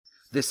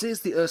This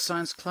is the Earth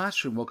Science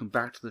Classroom. Welcome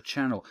back to the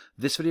channel.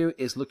 This video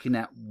is looking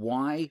at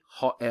why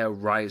hot air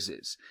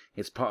rises.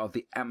 It's part of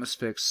the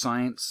atmospheric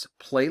science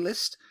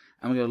playlist,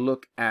 and we're going to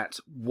look at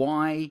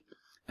why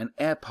an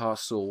air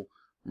parcel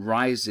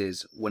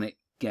rises when it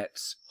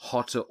gets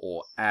hotter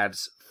or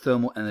adds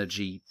thermal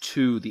energy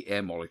to the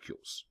air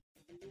molecules.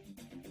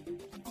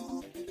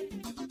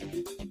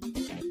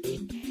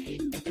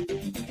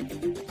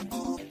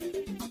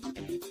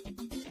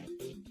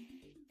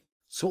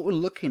 So what we're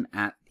looking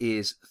at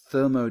is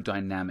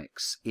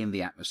thermodynamics in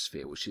the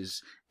atmosphere, which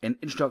is an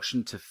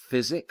introduction to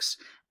physics.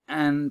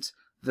 And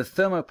the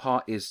thermo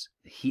part is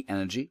heat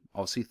energy,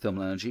 obviously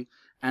thermal energy,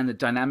 and the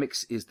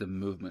dynamics is the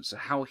movement. So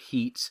how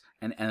heat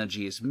and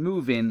energy is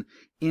moving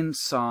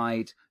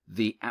inside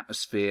the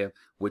atmosphere,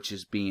 which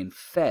is being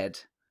fed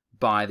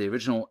by the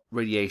original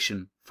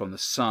radiation from the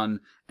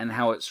sun, and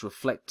how it's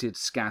reflected,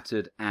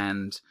 scattered,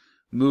 and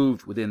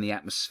moved within the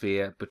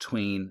atmosphere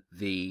between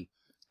the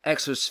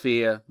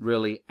exosphere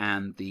really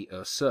and the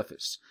Earth's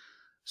surface.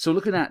 So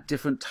looking at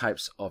different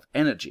types of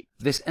energy.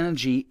 This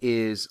energy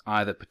is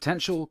either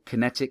potential,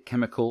 kinetic,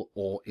 chemical,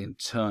 or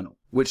internal,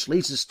 which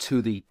leads us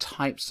to the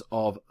types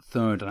of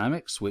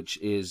thermodynamics, which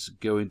is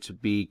going to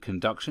be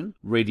conduction,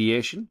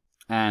 radiation,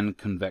 and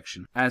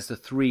convection as the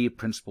three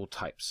principal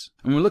types.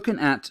 And we're looking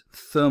at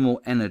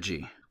thermal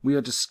energy. We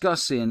are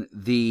discussing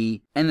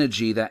the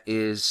energy that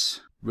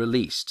is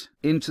released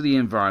into the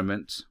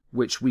environment,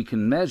 which we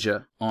can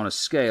measure on a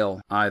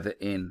scale either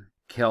in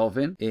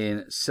Kelvin,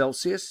 in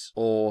Celsius,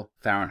 or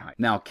Fahrenheit.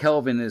 Now,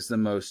 Kelvin is the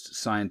most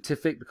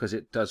scientific because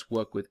it does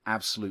work with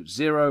absolute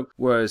zero,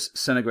 whereas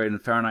centigrade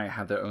and Fahrenheit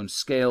have their own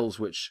scales,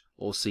 which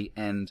all see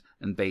end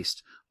and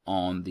based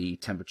on the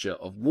temperature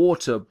of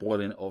water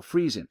boiling or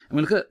freezing. And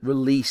we look at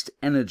released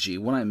energy.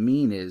 What I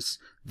mean is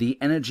the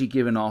energy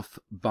given off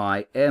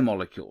by air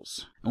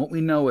molecules. And what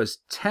we know as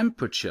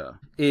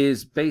temperature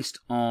is based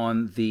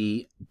on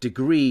the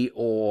degree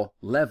or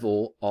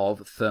level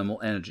of thermal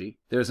energy.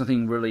 There is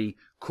nothing really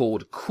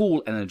called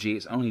cool energy.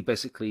 It's only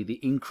basically the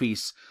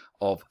increase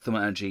of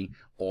thermal energy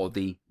or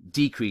the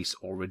decrease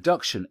or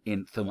reduction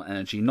in thermal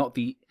energy, not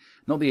the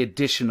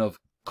addition of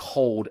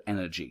cold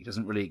energy. It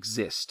doesn't really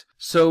exist.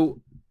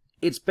 So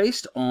it's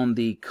based on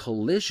the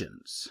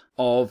collisions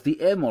of the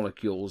air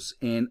molecules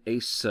in a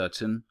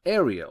certain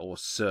area or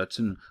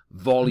certain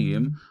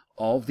volume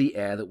of the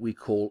air that we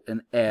call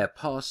an air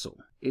parcel.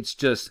 It's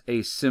just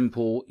a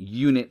simple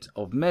unit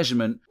of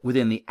measurement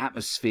within the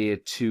atmosphere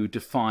to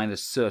define a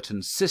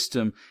certain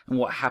system and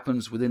what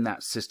happens within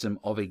that system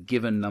of a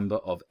given number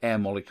of air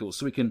molecules.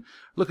 So we can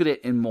look at it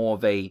in more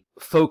of a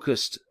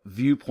focused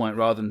viewpoint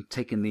rather than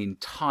taking the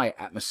entire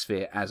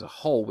atmosphere as a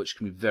whole, which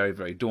can be very,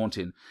 very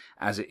daunting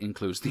as it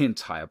includes the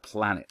entire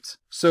planet.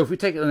 So if we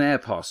take an air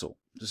parcel,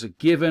 there's a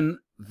given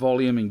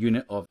volume and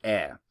unit of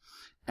air,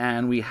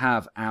 and we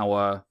have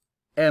our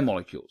air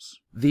molecules.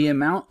 The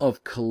amount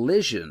of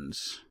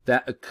collisions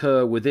that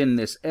occur within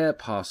this air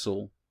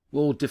parcel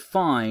will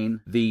define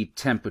the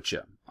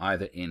temperature,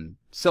 either in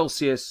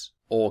Celsius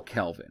or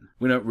Kelvin.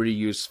 We don't really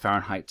use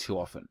Fahrenheit too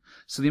often.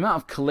 So the amount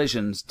of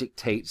collisions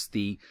dictates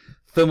the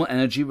thermal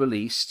energy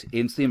released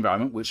into the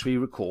environment, which we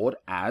record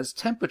as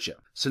temperature.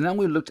 So now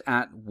we looked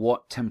at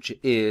what temperature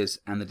is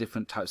and the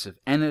different types of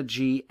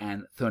energy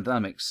and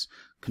thermodynamics,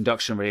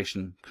 conduction,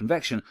 radiation,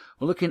 convection.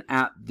 We're looking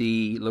at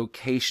the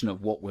location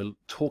of what we're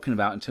talking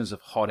about in terms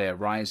of hot air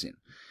rising.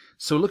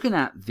 So looking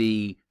at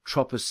the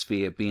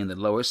troposphere being the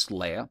lowest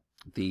layer,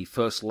 the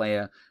first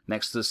layer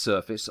next to the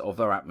surface of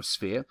our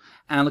atmosphere,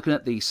 and looking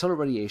at the solar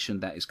radiation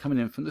that is coming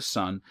in from the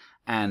sun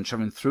and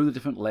traveling through the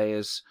different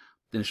layers,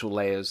 the initial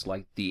layers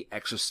like the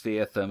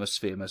exosphere,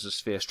 thermosphere,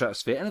 mesosphere,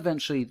 stratosphere, and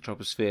eventually the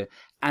troposphere,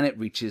 and it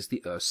reaches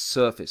the Earth's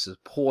surface. A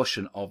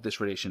portion of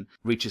this radiation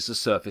reaches the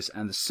surface,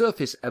 and the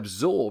surface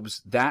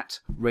absorbs that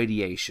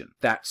radiation,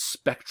 that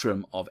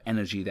spectrum of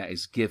energy that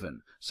is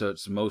given. So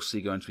it's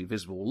mostly going to be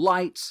visible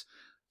light,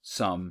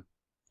 some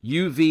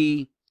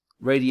UV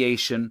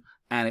radiation,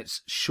 and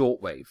it's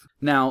shortwave.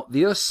 Now,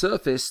 the Earth's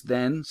surface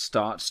then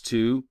starts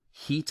to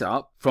heat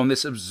up from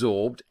this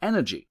absorbed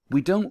energy.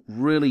 We don't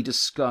really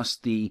discuss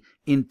the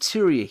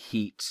interior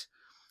heat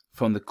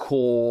from the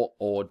core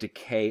or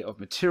decay of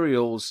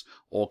materials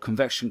or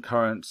convection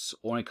currents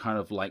or any kind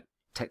of like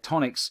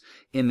tectonics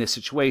in this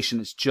situation.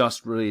 It's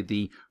just really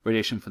the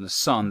radiation from the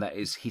sun that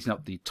is heating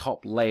up the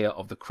top layer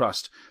of the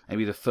crust,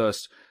 maybe the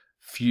first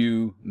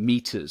few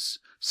meters.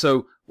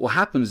 So what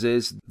happens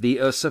is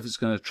the Earth's surface is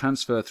going to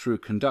transfer through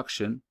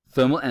conduction,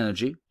 thermal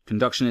energy,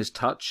 conduction is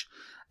touch,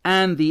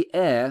 and the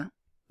air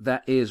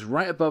that is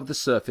right above the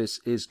surface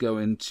is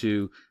going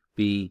to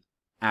be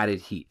added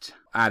heat,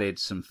 added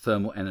some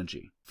thermal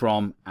energy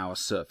from our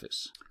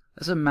surface.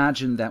 Let's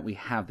imagine that we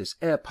have this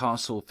air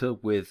parcel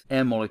filled with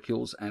air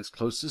molecules and it's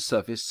close to the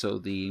surface, so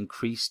the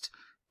increased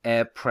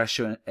air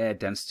pressure and air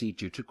density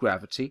due to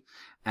gravity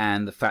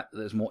and the fact that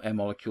there's more air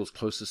molecules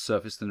close to the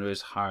surface than there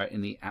is higher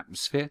in the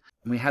atmosphere.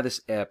 And we have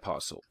this air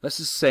parcel. Let's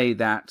just say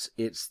that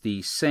it's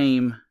the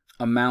same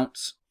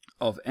amount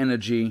of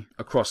energy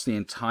across the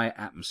entire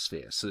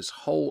atmosphere. So this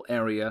whole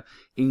area,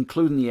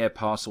 including the air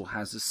parcel,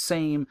 has the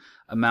same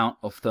amount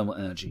of thermal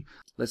energy.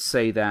 Let's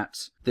say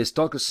that this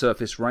darker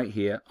surface right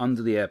here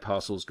under the air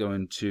parcel is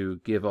going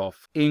to give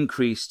off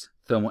increased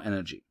thermal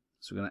energy.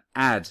 So we're going to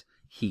add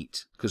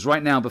heat, because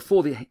right now,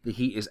 before the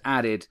heat is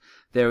added,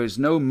 there is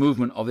no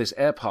movement of this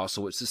air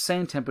parcel. It's the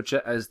same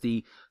temperature as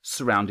the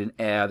surrounding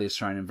air, the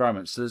surrounding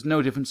environment. So there's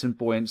no difference in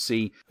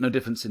buoyancy, no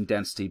difference in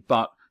density,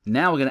 but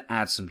now we're going to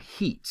add some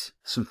heat,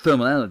 some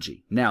thermal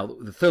energy. Now,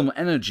 the thermal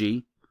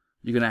energy,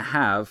 you're going to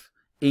have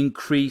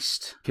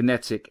increased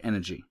kinetic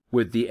energy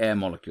with the air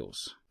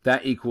molecules.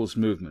 That equals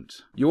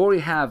movement. You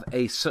already have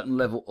a certain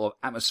level of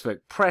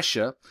atmospheric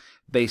pressure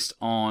based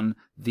on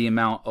the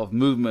amount of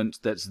movement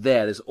that's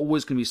there. There's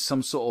always going to be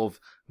some sort of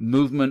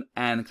movement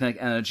and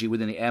kinetic energy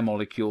within the air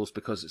molecules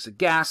because it's a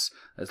gas.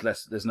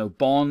 There's no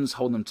bonds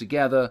holding them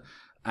together,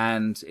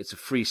 and it's a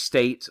free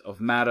state of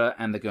matter,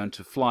 and they're going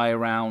to fly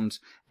around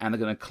and they're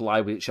going to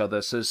collide with each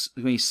other. So there's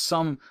going to be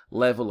some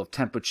level of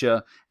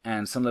temperature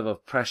and some level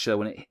of pressure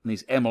when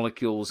these air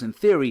molecules, in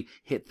theory,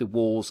 hit the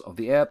walls of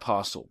the air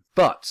parcel.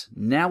 But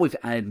now we've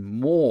added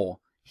more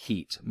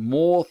heat,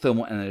 more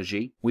thermal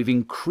energy. We've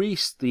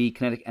increased the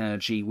kinetic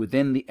energy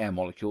within the air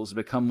molecules.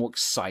 They become more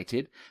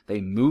excited.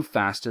 They move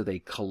faster. They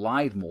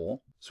collide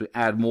more. So we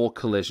add more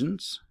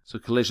collisions. So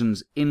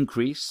collisions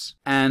increase.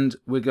 And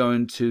we're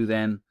going to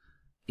then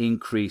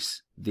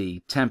increase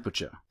the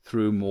temperature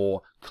through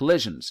more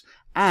collisions.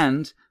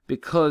 And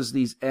because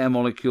these air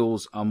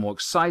molecules are more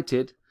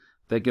excited,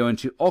 they're going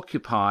to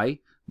occupy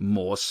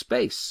more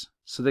space.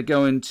 So they're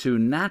going to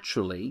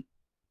naturally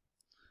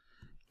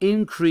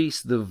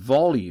increase the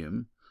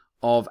volume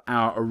of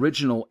our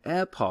original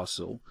air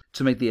parcel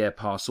to make the air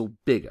parcel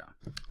bigger,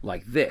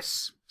 like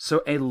this.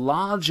 So a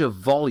larger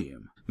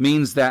volume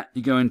means that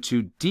you're going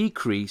to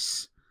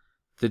decrease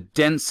the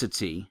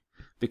density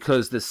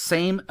because the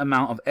same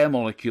amount of air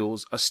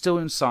molecules are still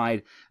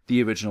inside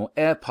the original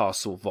air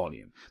parcel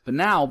volume. But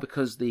now,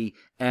 because the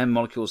air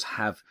molecules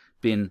have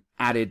been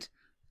added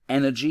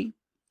energy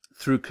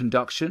through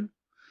conduction,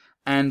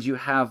 and you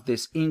have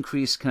this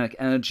increased kinetic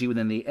energy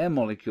within the air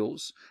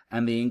molecules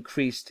and the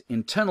increased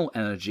internal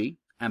energy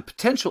and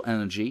potential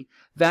energy,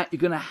 that you're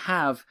going to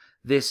have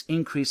this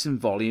increase in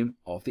volume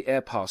of the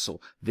air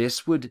parcel.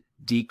 This would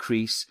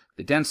decrease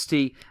the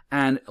density,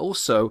 and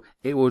also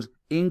it would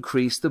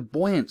increase the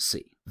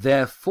buoyancy.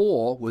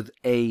 Therefore, with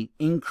an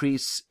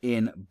increase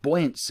in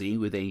buoyancy,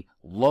 with a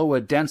lower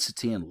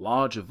density and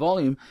larger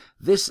volume,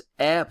 this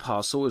air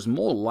parcel is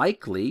more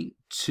likely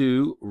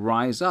to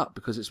rise up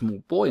because it's more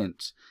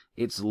buoyant.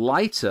 It's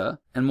lighter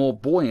and more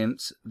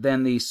buoyant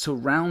than the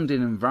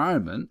surrounding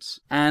environment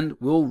and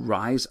will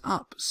rise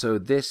up. So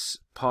this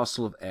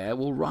parcel of air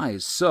will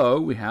rise. So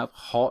we have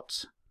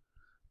hot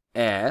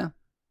air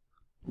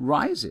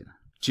rising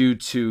due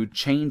to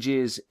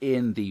changes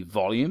in the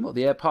volume of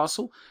the air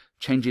parcel,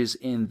 changes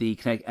in the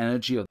kinetic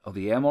energy of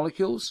the air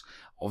molecules.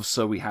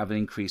 Also, we have an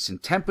increase in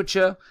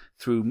temperature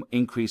through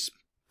increased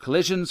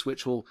collisions,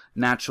 which will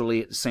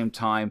naturally at the same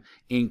time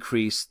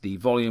increase the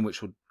volume,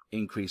 which will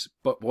increase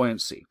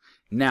buoyancy.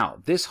 Now,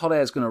 this hot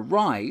air is going to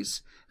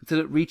rise until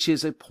it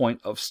reaches a point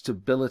of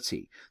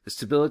stability. The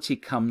stability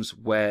comes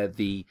where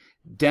the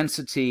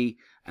density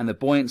and the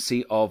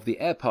buoyancy of the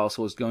air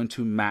parcel is going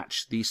to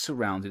match the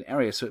surrounding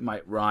area. So it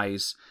might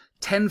rise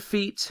 10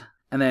 feet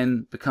and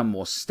then become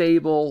more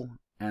stable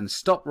and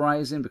stop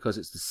rising because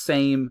it's the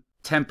same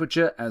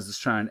temperature as the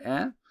surrounding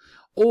air.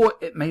 Or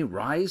it may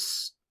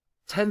rise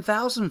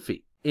 10,000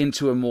 feet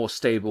into a more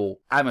stable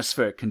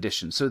atmospheric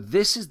condition. So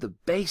this is the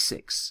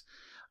basics.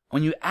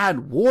 When you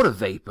add water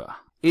vapor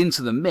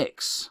into the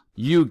mix,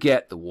 you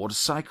get the water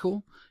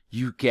cycle,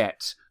 you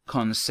get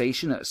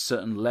condensation at a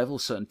certain level,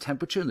 certain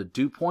temperature, and the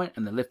dew point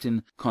and the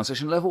lifting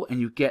condensation level, and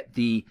you get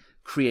the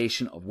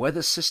creation of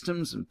weather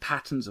systems and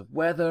patterns of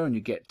weather, and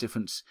you get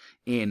difference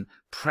in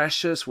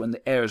pressure. So when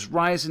the air is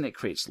rising, it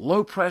creates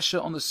low pressure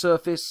on the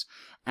surface,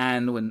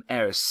 and when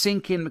air is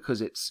sinking,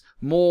 because it's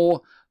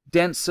more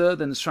denser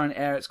than the surrounding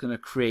air, it's going to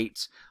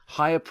create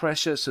higher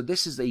pressure. So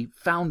this is a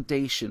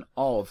foundation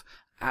of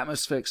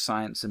atmospheric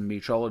science and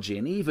meteorology,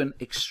 and even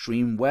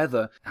extreme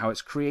weather, how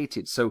it's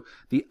created. So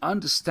the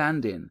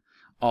understanding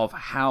of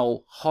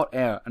how hot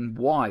air and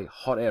why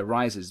hot air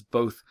rises,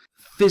 both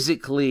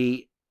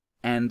physically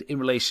and in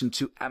relation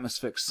to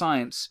atmospheric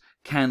science,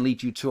 can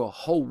lead you to a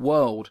whole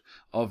world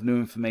of new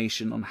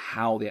information on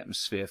how the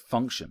atmosphere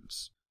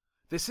functions.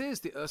 This is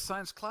the Earth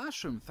Science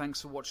Classroom.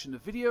 Thanks for watching the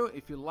video.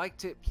 If you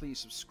liked it, please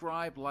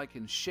subscribe, like,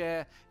 and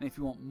share. And if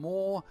you want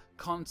more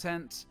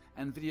content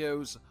and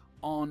videos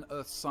on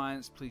Earth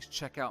science, please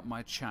check out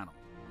my channel.